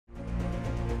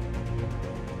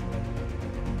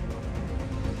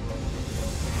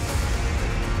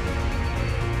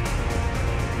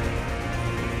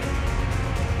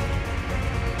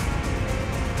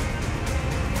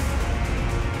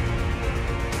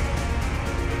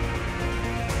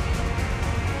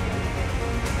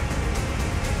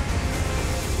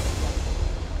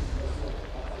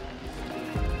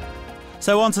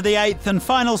So on to the 8th and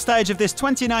final stage of this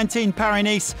 2019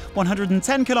 Paris-Nice,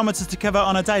 110 kilometres to cover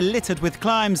on a day littered with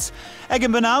climbs.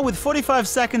 Egan Bernal with 45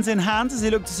 seconds in hand as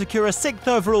he looked to secure a 6th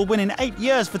overall win in 8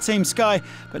 years for Team Sky,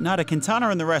 but Nairo Quintana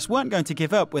and the rest weren't going to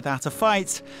give up without a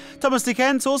fight. Thomas de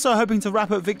Gendt also hoping to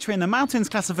wrap up victory in the mountains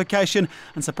classification,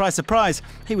 and surprise, surprise,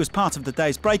 he was part of the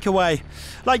day's breakaway.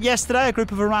 Like yesterday, a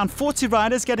group of around 40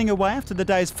 riders getting away after the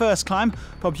day's first climb.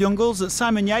 Bob Jungels,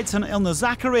 Simon Yates and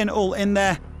Ilnur all in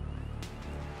there.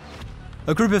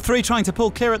 A group of 3 trying to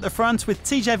pull clear at the front, with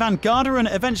TJ van Garderen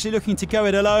eventually looking to go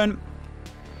it alone.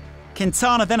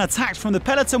 Quintana then attacked from the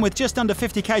peloton with just under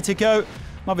 50k to go.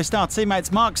 Movistar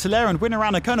teammates Marc and Winner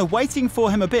Anacona waiting for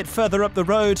him a bit further up the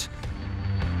road.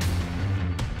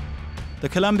 The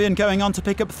Columbian going on to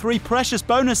pick up 3 precious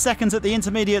bonus seconds at the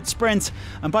intermediate sprint,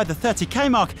 and by the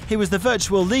 30k mark he was the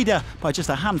virtual leader by just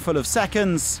a handful of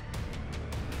seconds.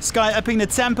 Sky upping the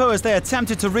tempo as they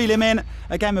attempted to reel him in,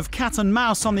 a game of cat and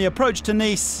mouse on the approach to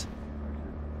Nice.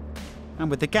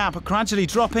 And with the gap gradually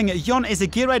dropping, Jon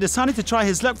IZAGUIRRE decided to try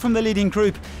his luck from the leading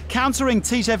group, countering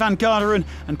TJ van Garderen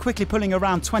and quickly pulling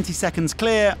around 20 seconds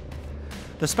clear.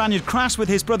 The Spaniard crashed with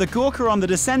his brother Gorka on the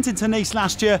descent into Nice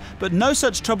last year, but no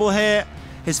such trouble here.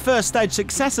 His first stage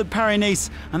success at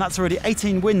Paris-Nice, and that's already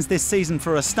 18 wins this season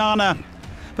for Astana.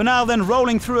 Bernal then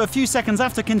rolling through a few seconds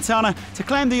after Quintana to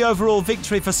claim the overall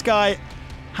victory for Sky,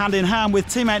 hand in hand with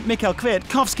teammate Michael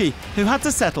Kwiatkowski, who had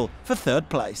to settle for 3rd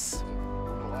place.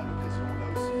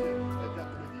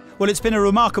 Well, it's been a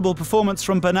remarkable performance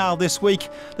from Bernal this week.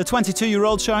 The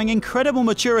 22-year-old showing incredible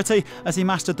maturity as he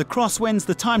mastered the crosswinds,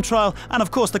 the time trial and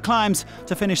of course the climbs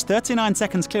to finish 39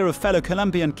 seconds clear of fellow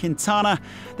Colombian Quintana.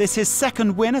 This is his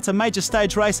 2nd win at a major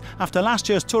stage race after last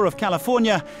year's Tour of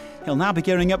California. He'll now be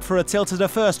gearing up for a tilt at a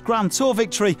first Grand Tour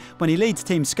victory when he leads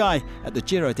Team Sky at the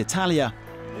Giro d'Italia.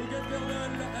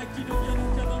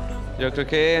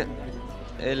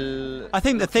 I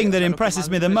think the thing that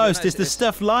impresses me the most is the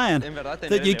stuffed lion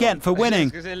that you get for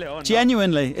winning.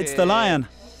 Genuinely, it's the lion.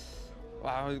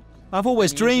 I've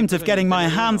always dreamed of getting my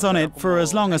hands on it for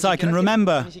as long as I can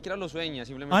remember.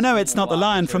 I know it's not the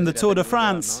lion from the Tour de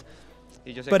France,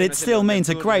 but it still means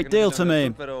a great deal to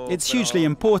me. It's hugely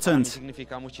important.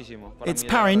 It's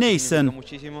Paris-Nice and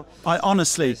I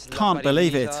honestly can't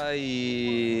believe it.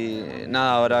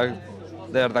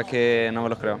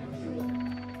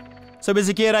 So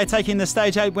IZAGUIRRE taking the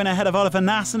Stage 8 win ahead of Oliver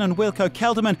Naesen and Wilco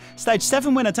Kelderman. Stage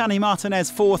 7 winner Danny Martinez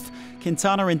 4th.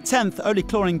 Quintana in 10th, only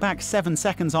clawing back 7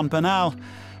 seconds on Bernal.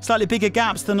 Slightly bigger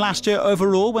gaps than last year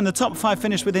overall when the top 5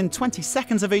 finished within 20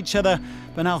 seconds of each other.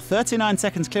 Bernal 39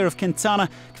 seconds clear of Quintana.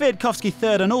 Kwiatkowski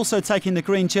 3rd and also taking the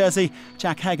green jersey.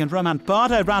 Jack Haig and Romain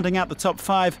Bardet rounding out the top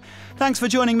 5. Thanks for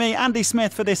joining me, Andy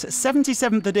Smith, for this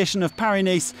 77th edition of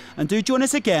Paris-Nice, and do join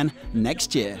us again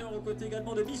next year. Aux côtés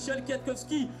également de Michel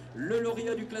Kwiatkowski, le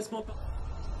lauréat du classement.